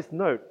 looks at this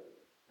note,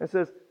 and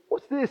says,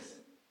 What's this?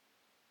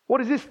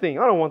 What is this thing?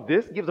 I don't want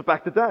this. Gives it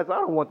back to Dad. I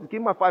don't want this. Give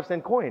me my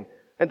 5-cent coin.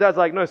 And Dad's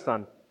like, No,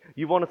 son.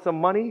 You wanted some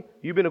money?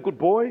 You've been a good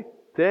boy?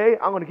 Today,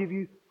 I'm going to give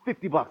you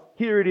 $50.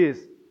 Here it is.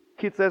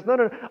 Kid says,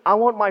 No, I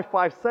want my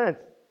 5 cents.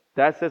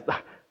 Dad says,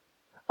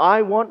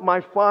 I want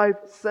my 5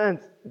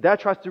 cents. Dad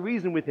tries to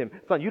reason with him.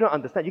 Son, you don't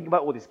understand. You can buy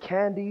all this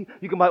candy.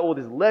 You can buy all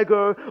this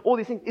Lego. All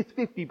these things. It's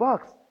 $50.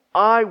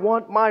 I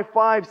want my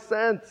 5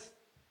 cents.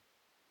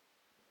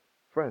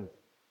 Friends,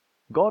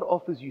 God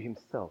offers you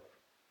Himself.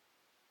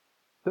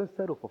 Don't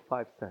settle for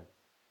 5 cents.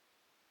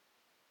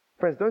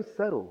 Friends, don't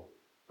settle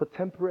for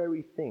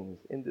temporary things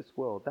in this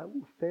world that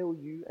will fail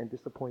you and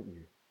disappoint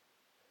you.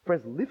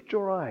 Friends, lift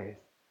your eyes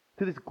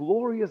to this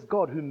glorious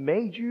God who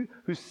made you,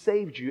 who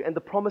saved you, and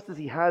the promises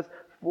He has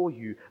for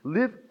you.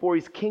 Live for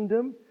His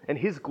kingdom and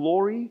His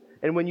glory,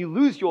 and when you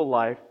lose your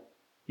life,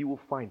 you will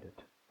find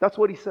it. That's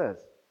what He says.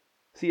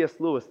 C.S.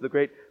 Lewis, the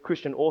great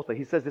Christian author,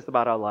 he says this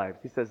about our lives.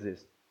 He says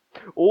this,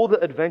 all the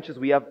adventures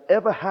we have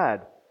ever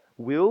had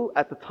will,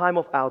 at the time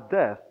of our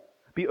death,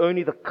 be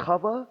only the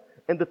cover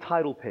and the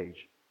title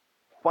page.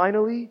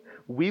 Finally,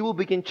 we will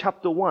begin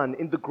chapter 1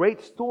 in the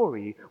great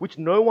story which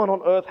no one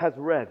on earth has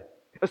read.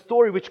 A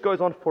story which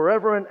goes on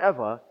forever and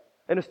ever,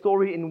 and a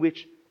story in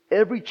which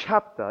every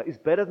chapter is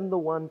better than the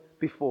one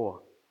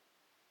before.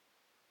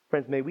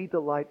 Friends, may we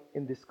delight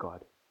in this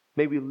God.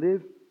 May we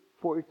live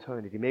for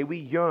eternity. May we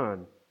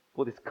yearn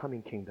for this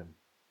coming kingdom.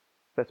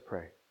 Let's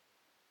pray.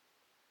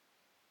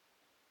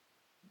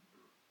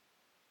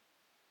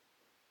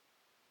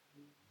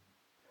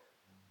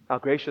 Our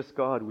gracious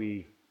God,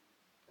 we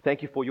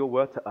thank You for Your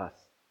word to us.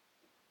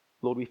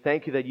 Lord, we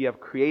thank You that You have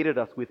created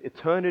us with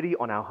eternity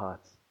on our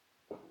hearts.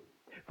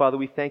 Father,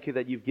 we thank You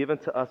that You've given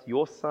to us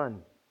Your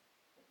Son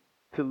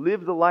to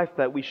live the life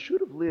that we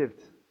should have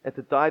lived and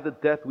to die the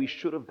death we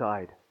should have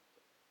died.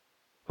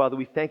 Father,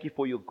 we thank You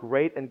for Your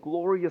great and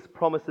glorious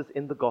promises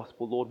in the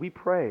gospel. Lord, we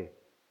pray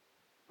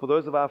for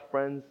those of our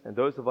friends and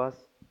those of us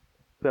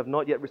who have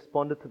not yet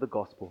responded to the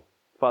gospel.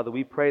 Father,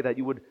 we pray that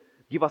You would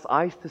give us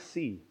eyes to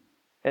see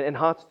and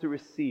hearts to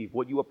receive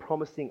what You are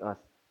promising us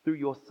through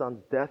Your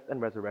Son's death and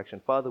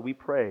resurrection. Father, we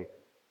pray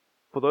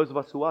for those of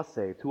us who are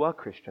saved, who are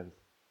Christians.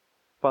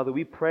 Father,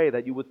 we pray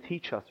that You would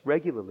teach us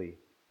regularly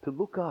to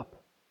look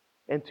up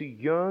and to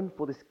yearn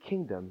for this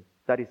kingdom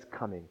that is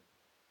coming.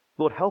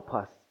 Lord, help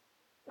us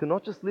to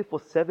not just live for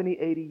 70,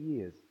 80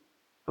 years,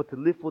 but to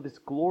live for this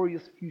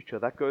glorious future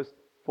that goes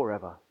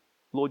forever.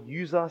 Lord,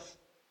 use us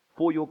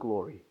for Your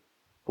glory,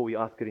 for we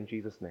ask it in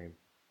Jesus' name.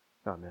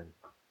 Amen.